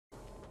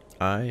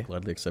I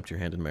gladly accept your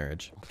hand in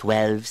marriage.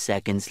 12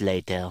 seconds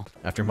later.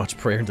 After much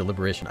prayer and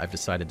deliberation, I've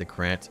decided to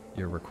grant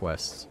your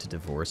request to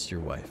divorce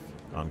your wife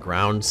on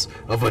grounds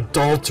of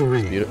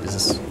adultery.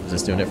 Is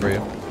this doing it for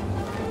you?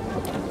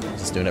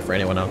 Is this doing it for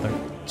anyone out there?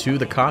 To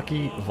the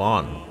cocky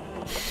Vaughn.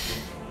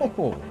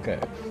 Oh,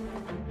 okay.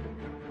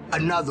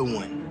 Another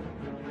one.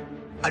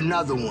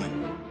 Another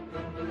one.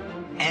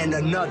 And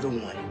another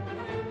one.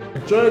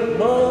 Jake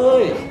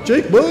mate!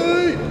 Jake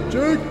mate!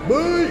 Jake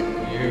mate!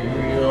 Give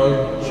me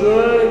a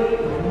Jake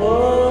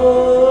mate!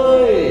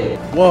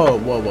 Whoa,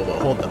 whoa, whoa, whoa,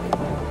 hold up.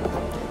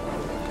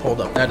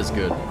 Hold up, that is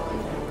good.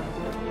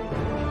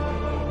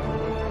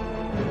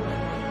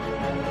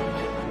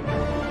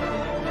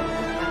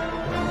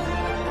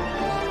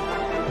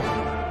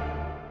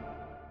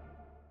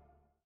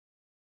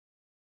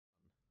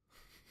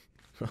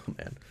 Oh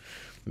man,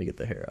 let me get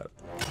the hair out.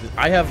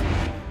 I have,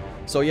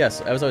 so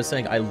yes, as I was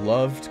saying, I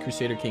loved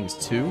Crusader Kings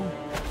 2.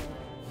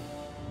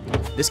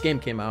 This game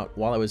came out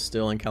while I was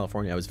still in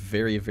California. I was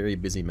very, very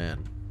busy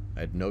man. I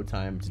had no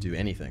time to do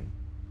anything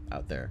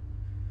out there,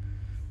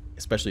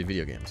 especially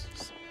video games.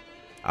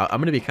 I'm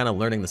going to be kind of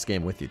learning this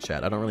game with you,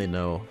 chat. I don't really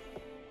know.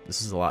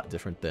 This is a lot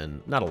different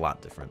than, not a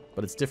lot different,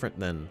 but it's different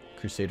than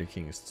Crusader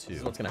Kings 2.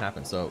 So what's going to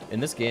happen? So in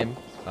this game,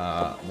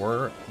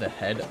 we're the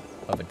head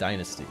of a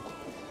dynasty.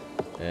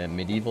 A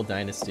medieval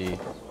dynasty,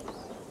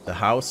 the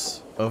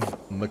House of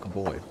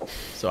McBoy.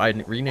 So I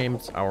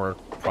renamed our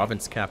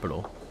province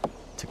capital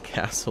to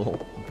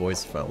Castle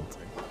Boisfeld.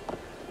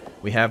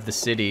 We have the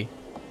city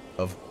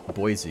of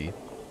Boise,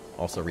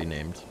 also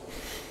renamed.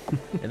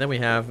 And then we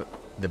have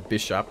the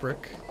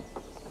bishopric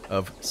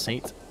of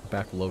Saint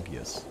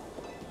Backlogius.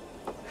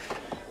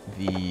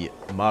 The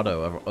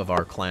motto of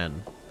our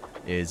clan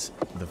is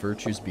the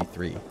virtues be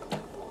three: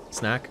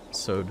 snack,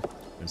 sod,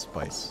 and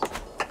spice,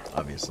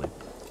 obviously.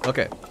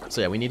 Okay,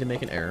 so yeah, we need to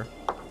make an error.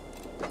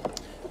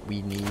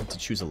 We need to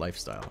choose a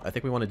lifestyle. I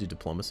think we want to do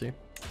diplomacy.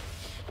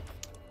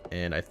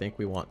 And I think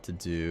we want to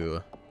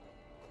do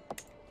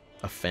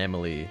a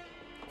family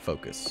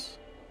focus.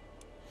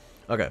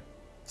 Okay,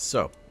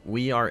 so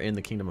we are in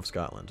the Kingdom of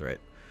Scotland, right?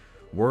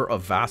 We're a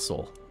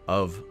vassal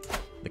of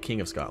the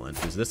King of Scotland,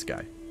 who's this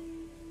guy,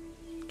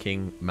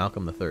 King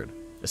Malcolm III.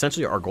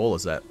 Essentially, our goal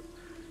is that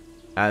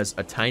as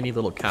a tiny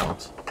little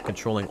count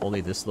controlling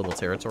only this little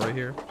territory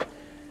here,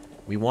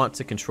 we want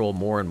to control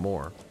more and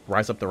more,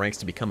 rise up the ranks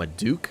to become a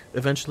duke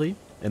eventually,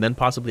 and then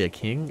possibly a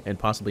king and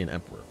possibly an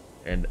emperor.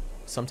 And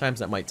sometimes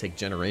that might take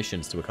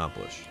generations to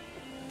accomplish.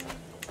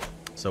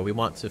 So we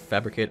want to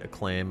fabricate a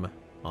claim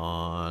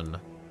on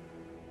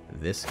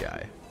this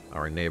guy,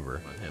 our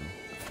neighbor, on him.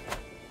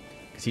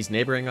 Because he's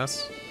neighboring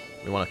us,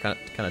 we want to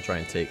kind of try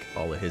and take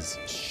all of his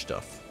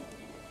stuff.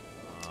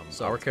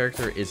 So our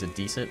character is a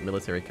decent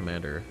military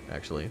commander,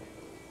 actually.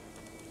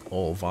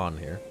 Oh, Vaughn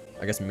here.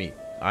 I guess me.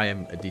 I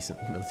am a decent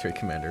military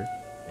commander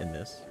in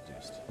this.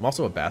 I'm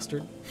also a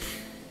bastard.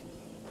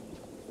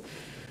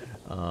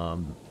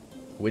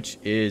 Which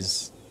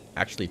is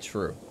actually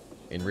true.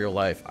 In real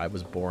life, I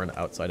was born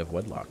outside of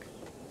wedlock.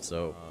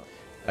 So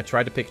I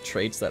tried to pick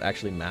traits that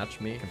actually match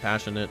me.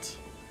 Compassionate,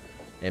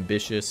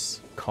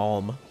 ambitious,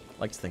 calm. I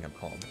like to think I'm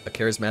calm. A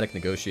charismatic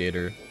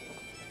negotiator,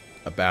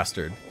 a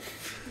bastard,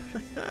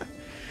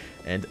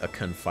 and a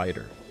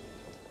confider,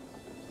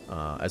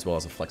 as well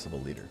as a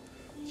flexible leader.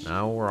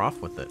 Now we're off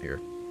with it here.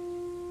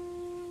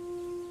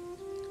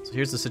 So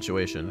here's the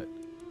situation.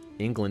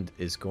 England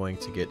is going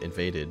to get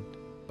invaded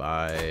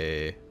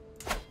by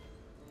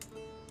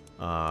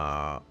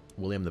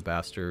William the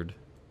Bastard,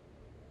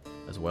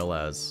 as well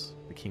as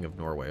the King of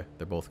Norway.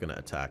 They're both going to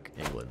attack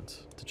England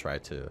to try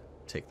to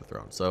take the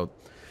throne. So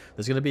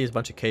there's going to be a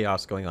bunch of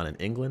chaos going on in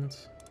England.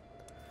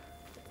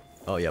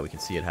 Oh yeah, we can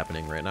see it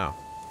happening right now.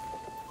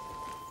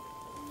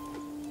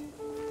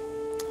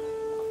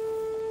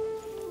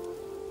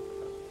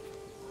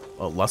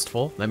 Oh,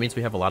 lustful. That means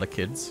we have a lot of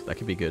kids. That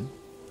could be good.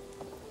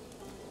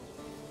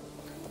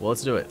 Well,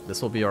 let's do it.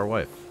 This will be our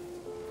wife.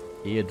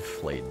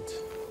 Eadflaed.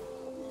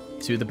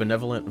 To the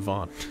benevolent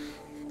Vaughn.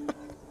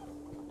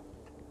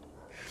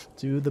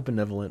 To the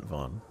benevolent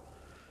Vaughn.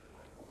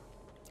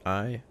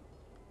 I,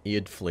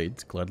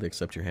 Eadflaed, gladly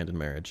accept your hand in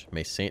marriage.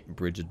 May Saint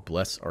Bridget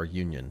bless our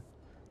union,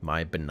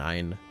 my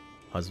benign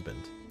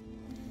husband.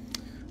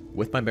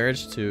 With my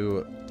marriage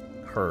to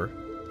her,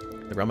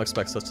 the realm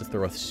expects us to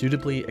throw a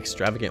suitably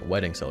extravagant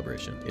wedding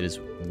celebration. It is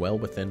well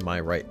within my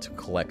right to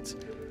collect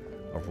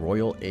a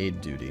royal aid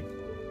duty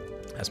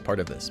as part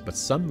of this, but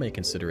some may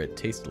consider it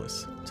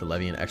tasteless to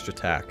levy an extra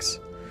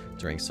tax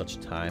during such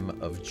time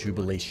of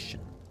jubilation.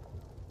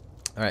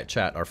 All right,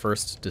 chat, our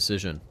first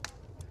decision.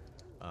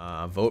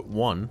 Vote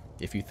 1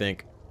 if you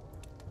think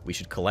we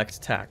should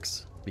collect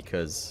tax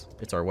because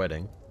it's our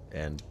wedding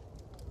and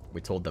we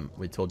told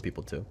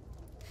people to.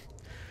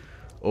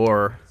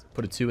 Or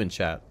put a 2 in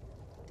chat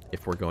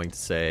if we're going to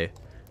say,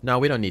 no,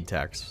 we don't need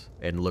tax,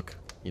 and look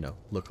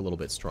a little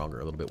bit stronger,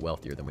 a little bit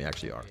wealthier than we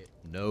actually are.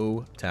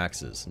 No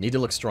taxes. Need to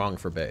look strong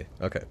for Bay.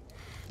 Okay.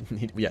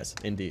 Yes,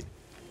 indeed.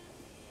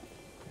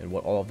 And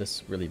what all of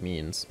this really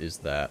means is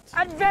that...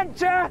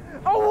 Adventure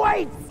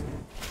awaits!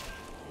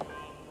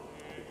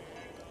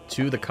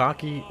 To the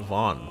cocky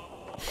Vaughn.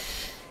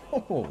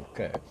 Oh,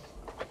 okay.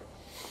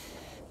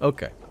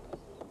 Okay.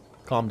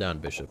 Calm down,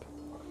 Bishop.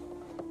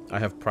 I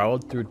have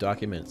prowled through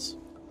documents,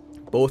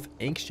 both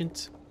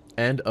ancient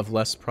and of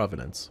less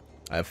provenance.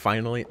 I have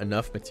finally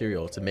enough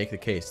material to make the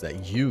case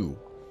that you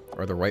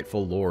are the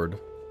rightful lord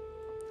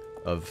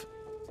of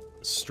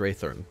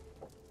Strathern.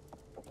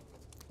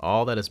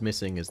 All that is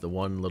missing is the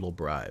one little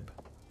bribe.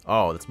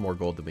 Oh, that's more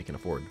gold than we can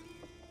afford.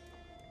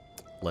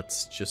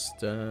 Let's just,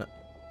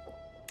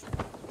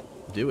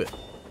 do it.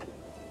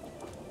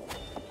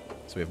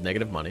 So we have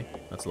negative money.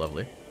 That's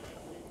lovely.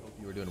 Hope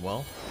you were doing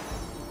well.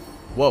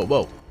 Whoa,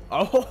 whoa.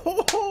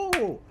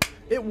 Oh,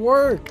 it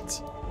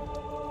worked.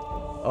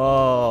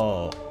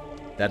 Oh,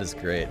 that is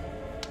great.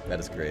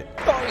 That is great.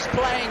 Oh, he's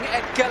playing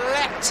at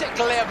galactic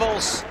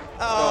levels.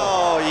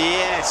 Oh,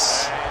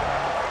 yes.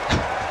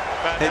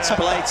 It's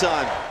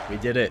playtime. We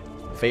did it.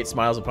 Fate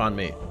smiles upon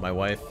me. My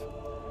wife,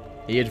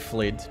 he had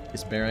fled,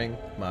 is bearing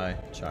my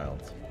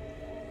child.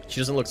 She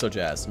doesn't look so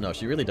jazzed. No,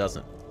 she really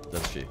doesn't,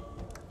 does she?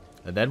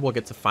 And then we'll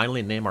get to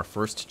finally name our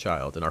first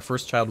child. And our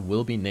first child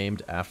will be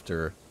named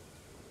after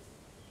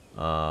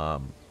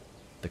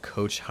the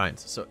Coach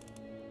Heinz. So,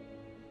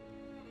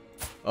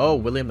 oh,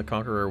 William the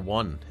Conqueror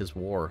won his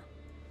war.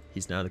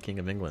 He's now the King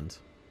of England.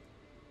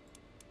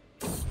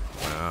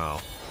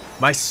 Wow.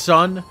 My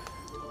son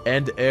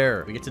and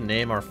heir. We get to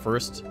name our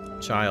first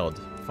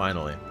child,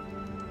 finally.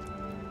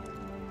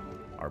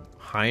 Our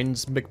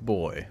Heinz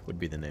McBoy would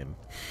be the name.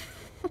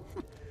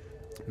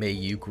 May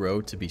you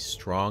grow to be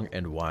strong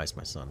and wise,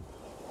 my son.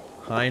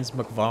 Heinz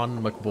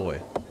McVon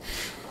McBoy.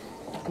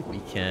 We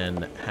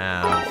can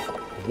have...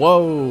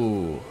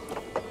 Whoa!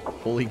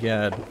 Holy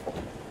gad.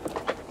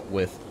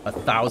 With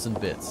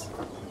 1,000 bits.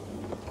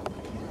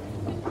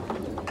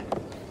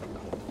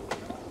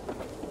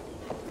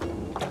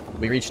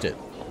 We reached it.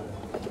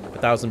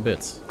 1,000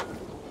 bits.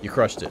 You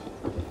crushed it.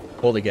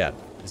 Holy gad.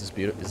 Is this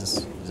beautiful?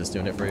 Is this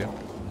doing it for you?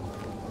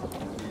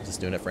 Is this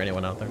doing it for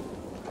anyone out there?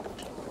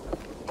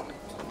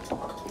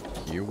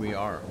 Here we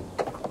are.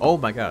 Oh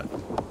my god.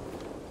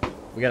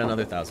 We got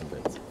another 1,000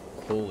 bits.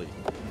 Holy.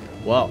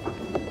 Well,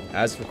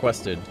 as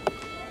requested,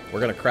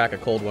 we're gonna crack a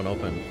cold one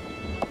open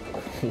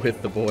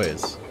with the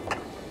boys.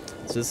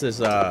 So this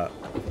is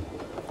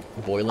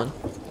Boylan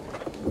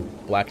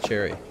Black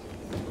Cherry.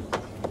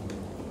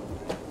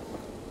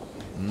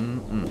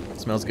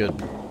 Smells good.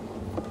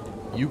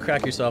 You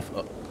crack yourself,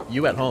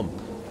 you at home,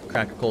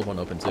 crack a cold one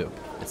open too.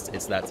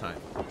 It's that time.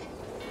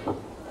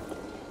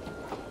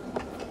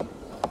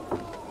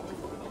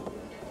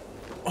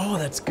 Oh,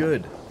 that's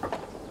good.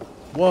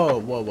 Whoa,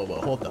 whoa, whoa,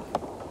 whoa. Hold up.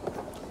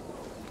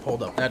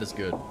 Hold up. That is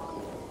good.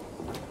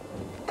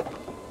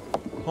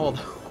 Hold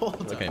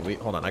up. Okay, wait,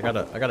 hold on. I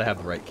gotta have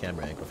the right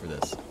camera angle for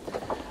this.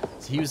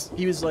 So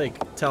he was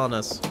like telling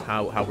us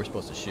how we're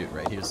supposed to shoot,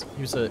 right? He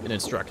was an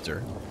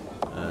instructor,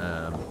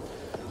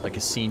 like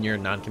a senior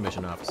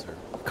non-commissioned officer.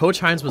 Coach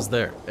Heinz was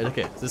there. And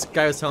okay, this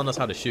guy was telling us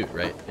how to shoot,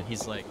 right? And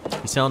he's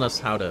telling us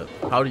how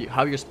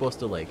you're supposed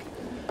to like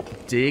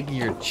dig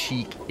your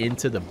cheek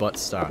into the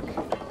buttstock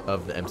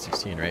of the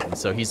M16, right? And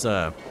so he's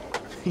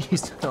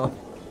telling.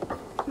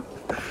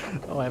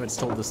 Oh, I haven't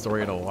told this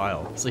story in a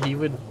while. So he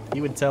would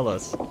tell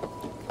us.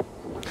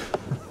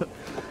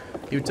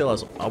 He would tell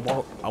us, I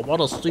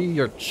want to see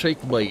your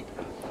cheek mate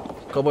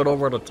coming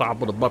over the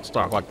top of the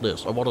buttstock like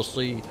this. I want to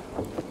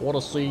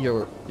see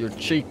your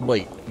cheek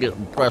mate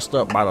getting pressed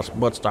up by the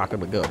buttstock of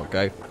the gun,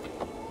 okay?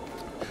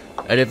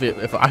 And if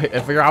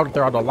you're out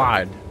there on the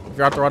line, if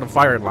you're out there on the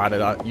firing line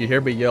and you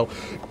hear me yell,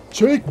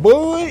 cheek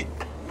mate,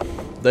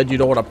 then you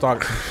know what I'm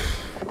talking.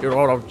 You know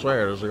what I'm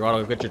saying is you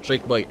want to get your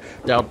cheek mate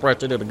down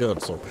pressed into the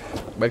gun. So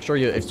make sure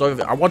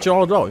I want you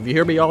all to know, if you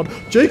hear me yelling,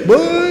 cheek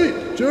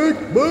mate, cheek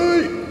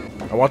mate,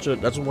 I want you.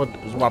 This is what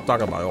I'm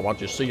talking about. I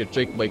want you to see your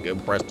cheek mate getting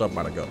pressed up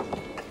by the gun.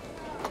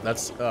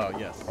 That's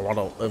yes. I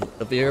want to.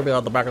 If you hear me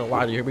on the back of the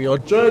line, you hear me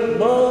yelling, cheek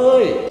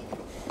mate.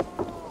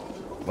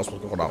 That's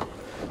what's going on.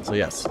 So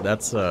yes,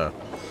 that's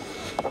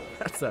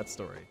that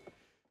story.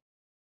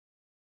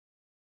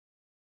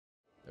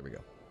 There we go.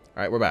 All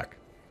right, we're back.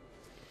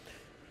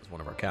 It's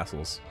one of our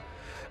castles.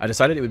 I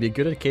decided it would be a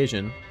good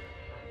occasion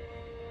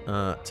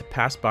to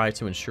pass by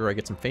to ensure I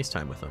get some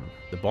FaceTime with him.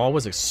 The ball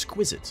was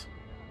exquisite,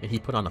 and he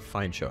put on a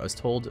fine show. I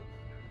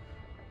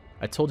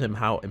told him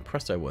how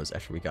impressed I was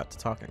after we got to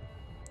talking.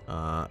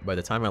 By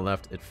the time I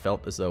left, it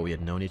felt as though we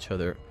had known each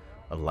other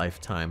a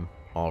lifetime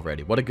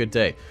already. What a good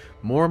day.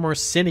 More and more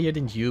Cinead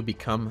and you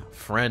become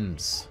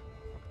friends.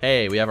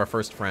 Hey, we have our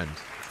first friend.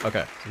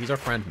 Okay, so he's our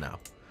friend now.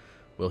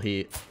 Will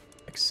he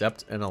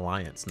accept an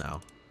alliance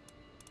now?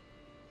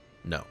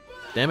 No.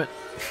 Damn it.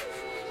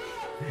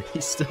 He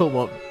still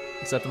won't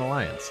accept an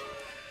alliance.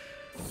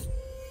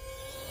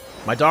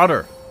 My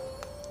daughter.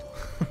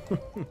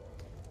 What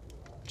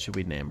should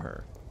we name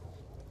her?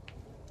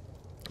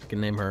 We can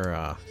name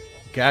her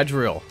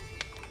Gadriel.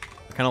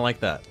 I kind of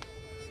like that.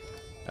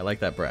 I like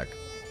that, Brack.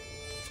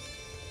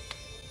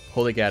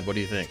 Holy Gad, what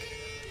do you think?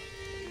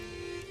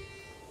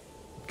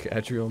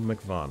 Gadriel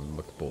McVon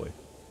McBoy.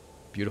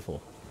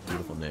 Beautiful,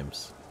 beautiful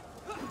names.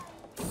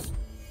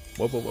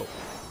 Whoa, whoa, whoa.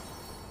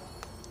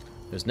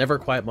 There's never a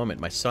quiet moment.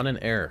 My son and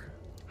heir,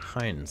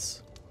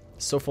 Heinz,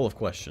 is so full of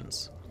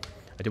questions.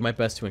 I do my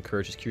best to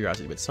encourage his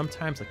curiosity, but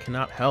sometimes I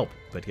cannot help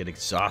but get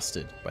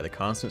exhausted by the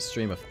constant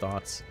stream of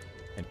thoughts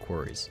and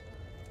queries.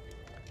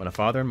 When a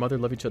father and mother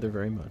love each other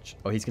very much.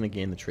 Oh, he's going to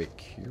gain the trait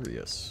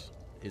curious.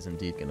 Is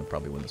indeed going to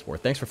probably win this war.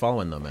 Thanks for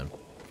following, though, man.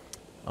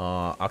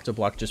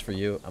 Octoblock just for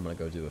you. I'm going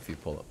to go do a few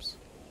pull-ups.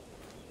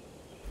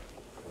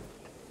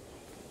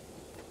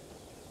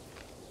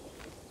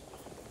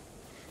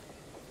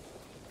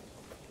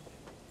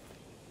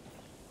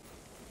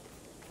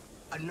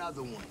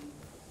 Another one.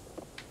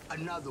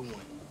 Another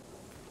one.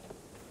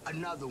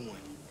 Another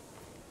one.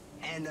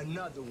 And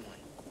another one.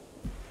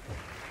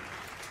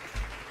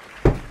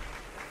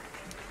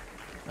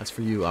 That's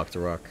for you,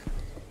 Octorok.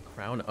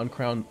 Crown,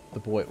 uncrown the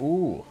boy.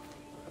 Ooh.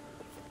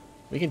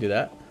 We can do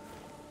that.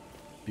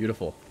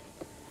 Beautiful.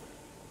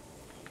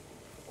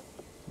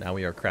 Now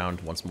we are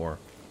crowned once more.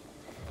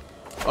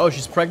 Oh,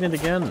 she's pregnant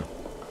again.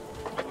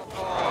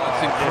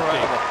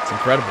 Oh, it's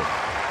incredible.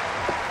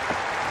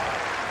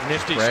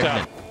 Nifty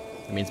Pregnant.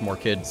 stuff. It means more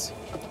kids.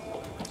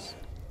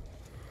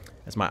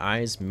 As my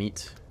eyes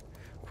meet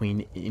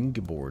Queen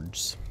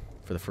Ingeborg's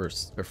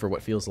for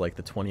what feels like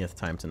the 20th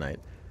time tonight,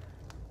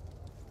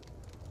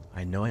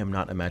 I know I am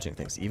not imagining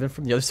things. Even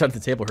from the other side of the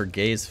table, her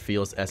gaze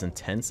feels as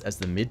intense as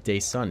the midday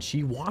sun.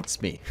 She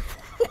wants me.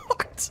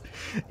 What?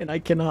 And I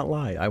cannot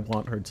lie. I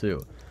want her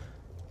too.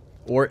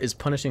 Or is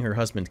punishing her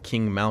husband,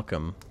 King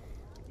Malcolm,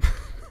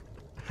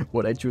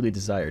 what I truly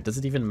desire? Does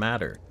it even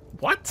matter?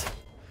 What?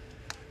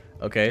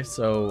 Okay,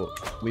 so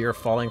we are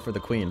falling for the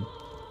Queen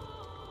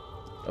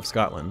of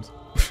Scotland.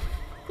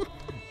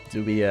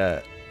 Do we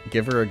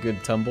give her a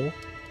good tumble?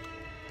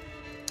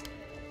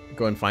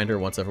 Go and find her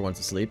once everyone's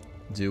asleep?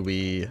 Do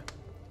we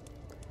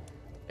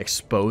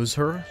expose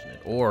her?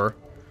 Or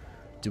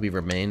do we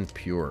remain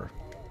pure?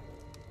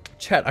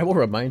 Chat, I will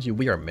remind you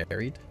we are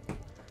married.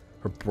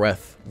 Her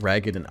breath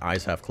ragged and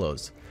eyes half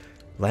closed.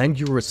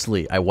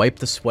 Languorously, I wipe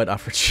the sweat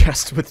off her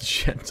chest with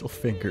gentle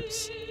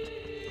fingers.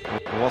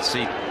 What's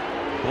he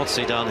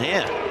done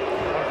here?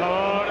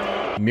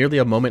 Merely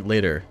a moment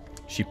later,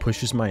 she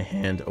pushes my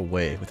hand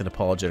away with an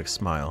apologetic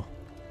smile.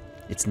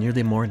 It's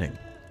nearly morning.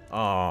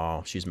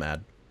 Oh, she's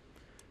mad.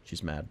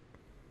 She's mad.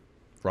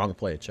 Wrong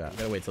play, chat.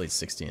 Gotta wait till he's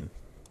 16.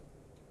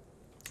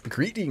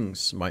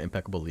 Greetings, my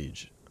impeccable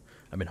liege.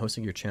 I've been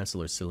hosting your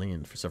Chancellor,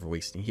 Celine, for several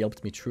weeks, and he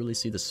helped me truly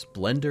see the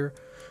splendor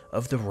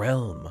of the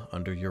realm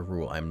under your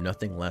rule. I am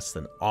nothing less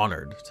than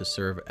honored to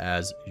serve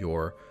as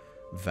your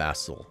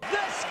vassal.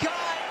 This guy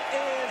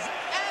is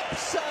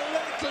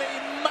absolutely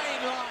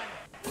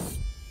mainline.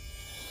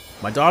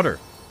 My daughter.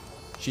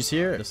 She's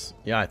here.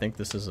 Yeah, I think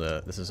this is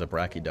a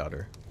Bracky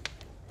daughter.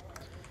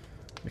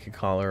 We could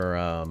call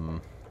her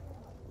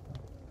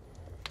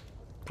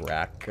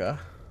Bracca.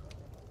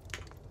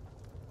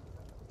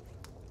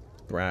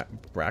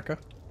 Bracca?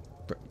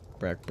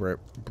 What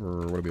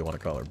do we want to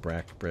call her?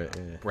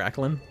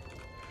 Bracklin?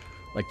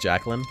 Like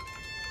Jacqueline?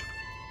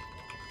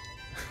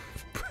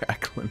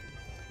 Bracklin.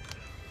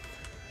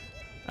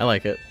 I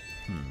like it.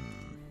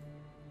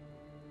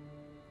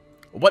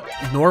 What?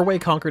 Norway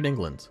conquered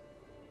England.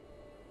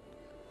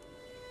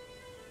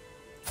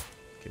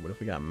 Okay, what if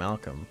we got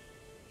Malcolm?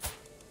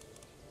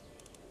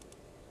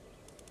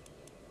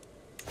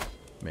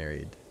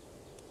 Married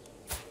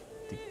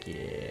to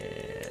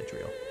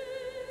Gadriel.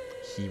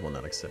 He will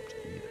not accept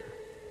either.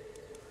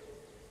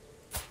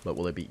 But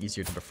will it be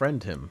easier to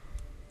befriend him?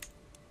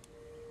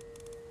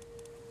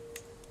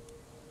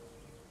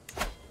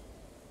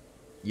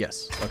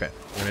 Yes. Okay,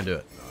 we're gonna do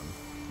it.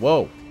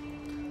 Whoa!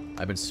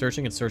 I've been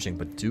searching and searching,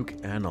 but Duke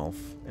Anulf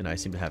and I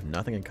seem to have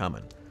nothing in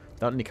common.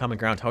 Without any common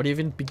ground, how do you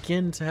even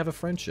begin to have a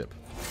friendship?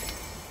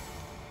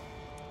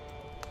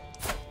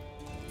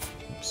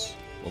 Oops.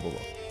 Whoa, whoa,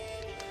 whoa.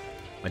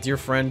 My dear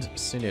friend,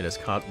 Sinead has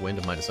caught wind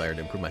of my desire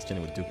to improve my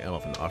standing with Duke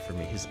Anulf and offered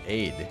me his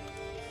aid.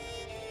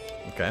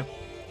 Okay.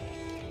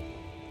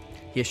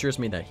 He assures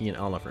me that he and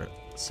Anulf are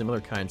similar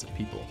kinds of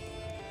people.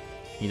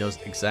 He knows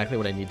exactly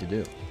what I need to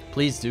do.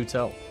 Please do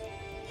tell.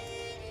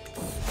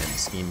 And the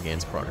scheme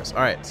gains progress.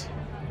 Alright.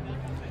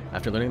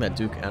 After learning that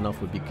Duke Anulf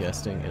would be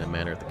guesting in a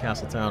manor at the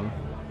castle town,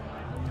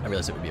 I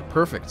realized it would be a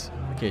perfect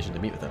occasion to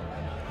meet with him.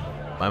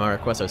 By my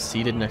request, I was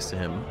seated next to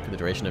him for the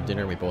duration of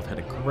dinner, and we both had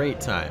a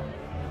great time.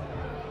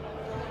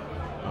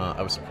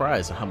 I was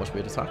surprised at how much we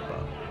had to talk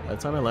about. By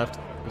the time I left,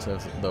 it was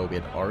as though we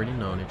had already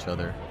known each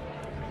other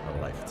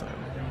a lifetime.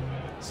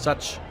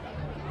 Such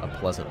a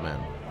pleasant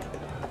man.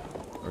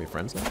 Are we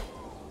friends now?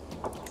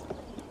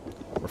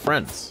 We're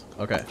friends.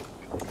 Okay.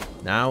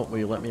 Now, will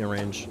you let me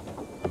arrange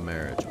a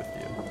marriage with you?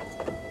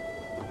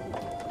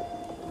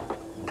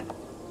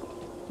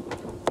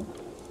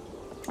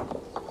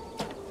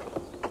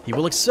 He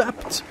will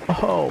accept!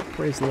 Oh,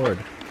 praise the Lord.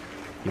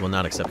 He will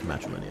not accept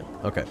matrimonial.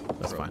 Okay,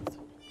 that's fine.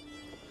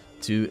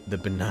 To the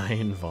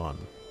benign Vaughn.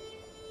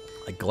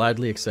 I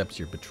gladly accept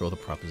your betrothal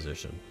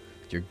proposition.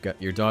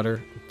 Your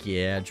daughter,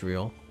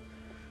 Gadriel,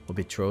 will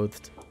be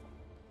betrothed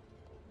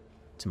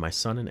to my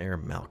son and heir,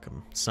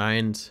 Malcolm.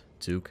 Signed,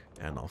 Duke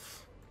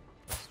Anulf.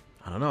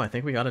 I don't know, I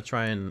think we gotta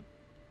try and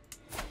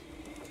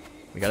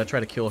We gotta try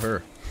to kill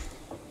her.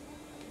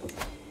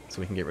 So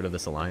we can get rid of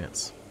this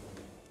alliance.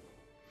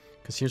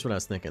 Because here's what I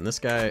was thinking. This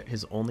guy,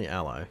 his only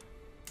ally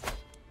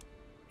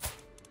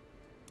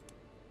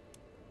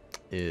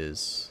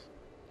is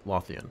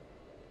Lothian.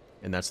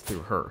 And that's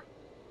through her.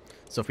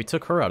 So if we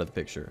took her out of the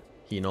picture,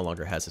 he no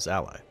longer has his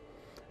ally.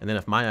 And then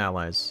if I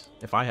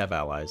have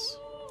allies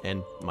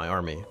and my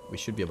army, we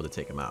should be able to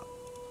take him out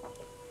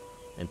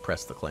and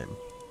press the claim.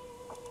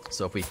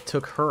 So if we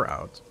took her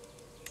out,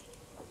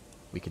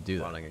 we could do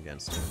that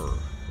against her.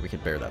 We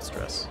could bear that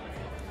stress.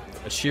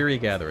 A cheery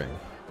gathering.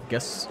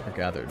 Guests are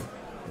gathered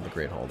in the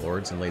Great Hall.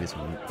 Lords and ladies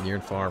from near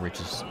and far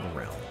reaches the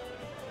realm.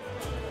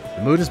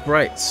 The mood is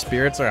bright.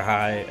 Spirits are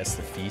high as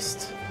the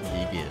feast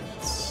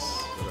begins.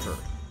 For her.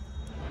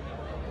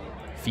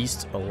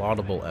 Feast a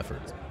laudable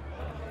effort.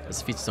 As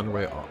the feast is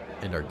underway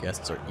and our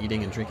guests are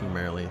eating and drinking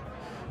merrily,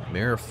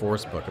 Mayor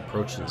Forsbuck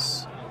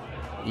approaches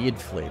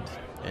Eadflade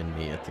and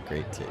me at the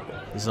great table.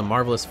 This is a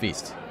marvelous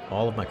feast.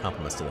 All of my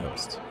compliments to the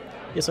host.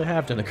 Yes, I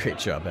have done a great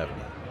job, haven't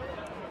I?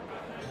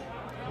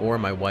 Or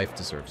my wife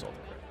deserves all the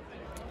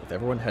credit. With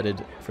everyone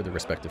headed for their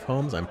respective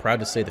homes, I'm proud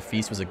to say the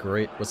feast was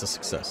a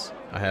success.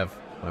 I have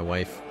my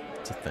wife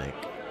to thank.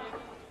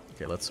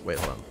 Okay, let's wait,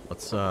 hold on.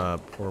 Let's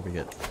before we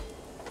get,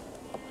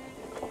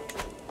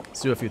 let's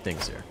do a few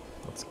things here.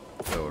 Let's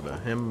go to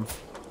him.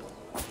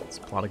 Let's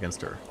plot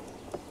against her.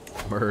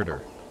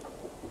 Murder.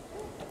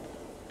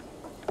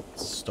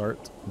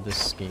 Start this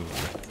scheme.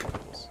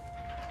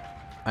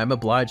 I am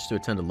obliged to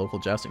attend a local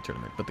jousting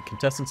tournament, but the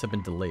contestants have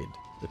been delayed.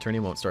 The tourney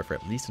won't start for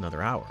at least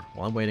another hour.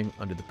 While I'm waiting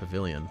under the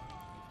pavilion,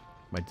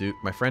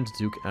 my friend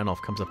Duke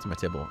Anolf comes up to my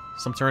table.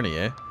 Some tourney,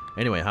 eh?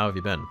 Anyway, how have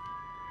you been?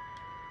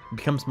 He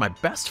becomes my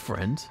best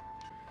friend?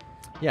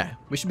 Yeah,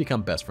 we should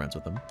become best friends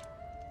with him.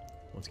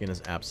 Once again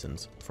is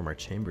absent from our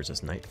chambers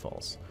as night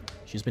falls.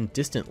 She's been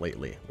distant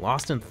lately,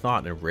 lost in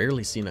thought, and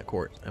rarely seen at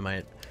court. Am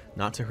I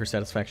not to her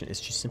satisfaction? Is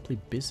she simply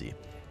busy?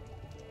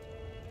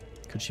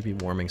 Could she be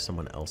warming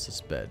someone else's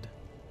bed?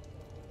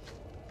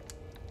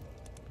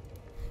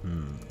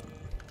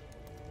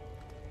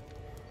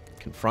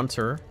 Confront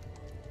her.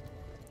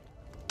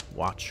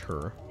 Watch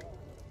her.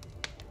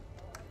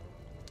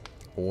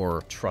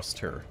 Or trust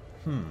her.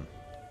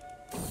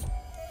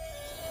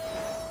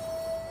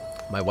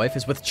 My wife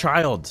is with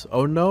child.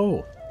 Oh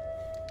no.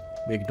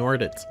 We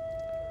ignored it.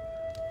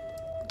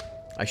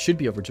 I should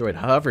be overjoyed.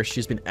 However,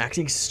 she's been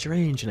acting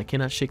strange and I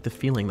cannot shake the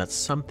feeling that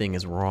something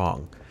is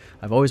wrong.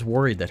 I've always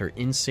worried that her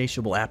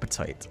insatiable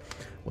appetite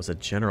was a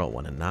general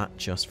one and not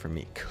just for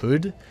me.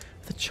 Could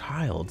the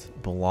child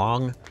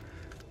belong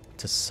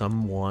to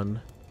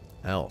someone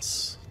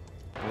else?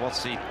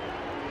 What's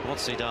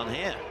he done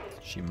here?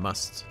 She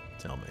must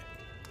tell me.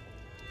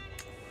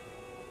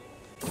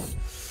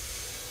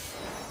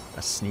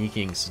 A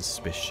sneaking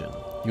suspicion.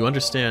 You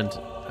understand,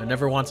 I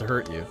never want to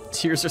hurt you.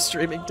 Tears are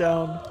streaming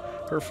down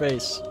her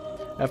face.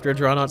 After a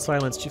drawn-out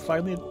silence, she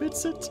finally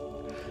admits it.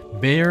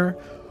 Mayor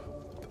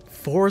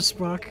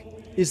Forsbach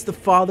is the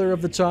father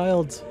of the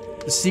child.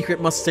 The secret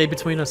must stay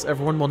between us.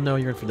 Everyone will know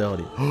your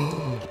infidelity.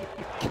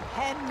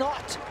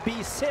 Cannot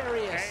be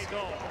serious. Hey,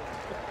 no.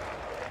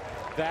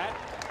 That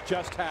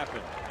just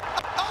happened.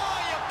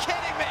 Oh, you're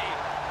kidding me!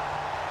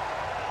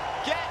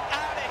 Get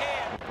out of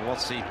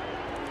here!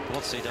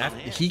 What's he done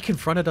here? He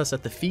confronted us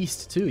at the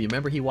feast too. You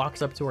remember he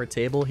walks up to our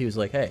table. He was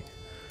like, "Hey,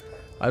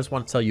 I just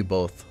want to tell you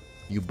both,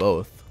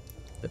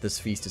 that this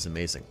feast is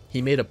amazing."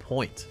 He made a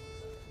point.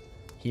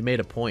 He made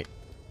a point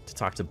to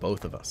talk to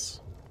both of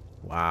us.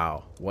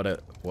 Wow, what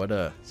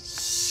a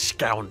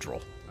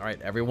scoundrel! All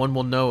right, everyone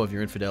will know of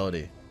your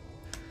infidelity.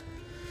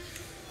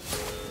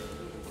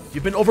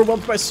 You've been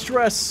overwhelmed by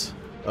stress.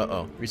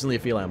 Uh-oh. Recently, I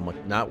feel I'm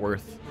not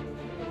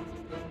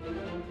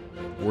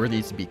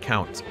worthy to be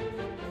count.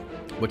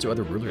 What do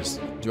other rulers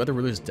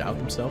doubt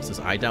themselves as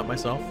I doubt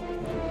myself?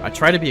 I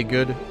try to be a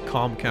good,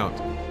 calm count,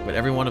 but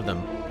every one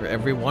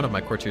of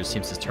my courtiers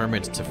seems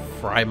determined to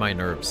fry my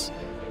nerves.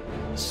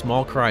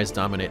 Small crises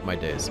dominate my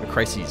day,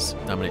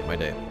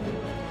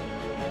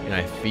 and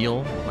I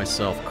feel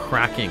myself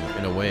cracking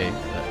in a way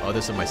that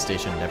others of my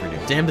station never do.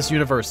 Damn this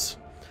universe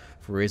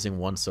for raising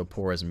one so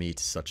poor as me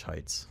to such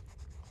heights.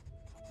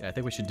 Yeah, I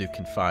think we should do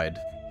confide.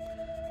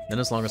 Then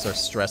as long as our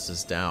stress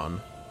is down,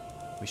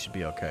 we should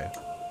be okay.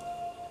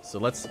 So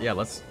let's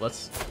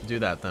do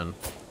that then.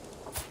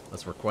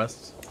 Let's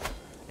request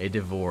a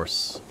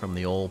divorce from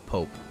the old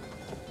Pope.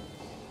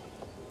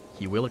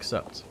 He will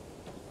accept.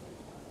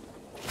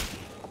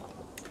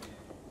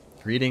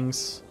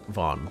 Greetings,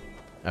 Vaughn.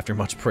 After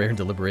much prayer and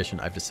deliberation,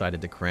 I've decided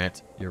to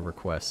grant your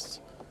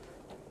request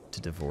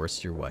to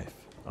divorce your wife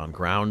on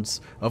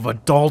grounds of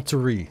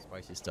adultery.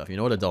 Spicy stuff. You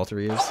know what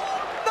adultery is? No way!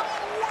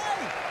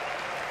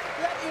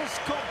 That is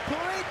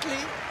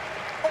completely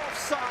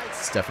offside.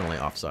 It's definitely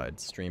offside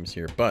streams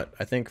here, but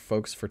I think,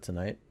 folks, for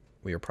tonight,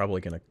 we are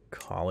probably going to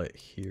call it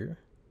here.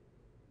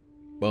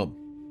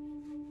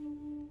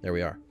 Boom. There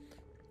we are.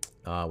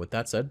 With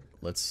that said,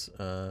 let's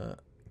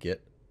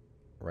get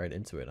right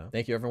into it. Huh?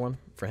 Thank you, everyone,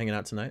 for hanging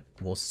out tonight.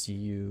 We'll see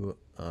you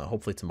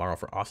hopefully tomorrow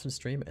for Austin's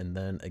stream, and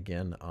then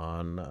again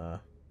on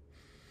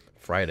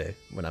Friday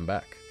when I'm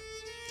back.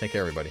 Take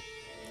care, everybody.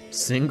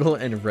 Single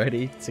and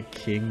ready to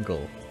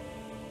kingle.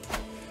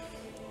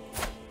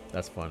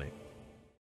 That's funny.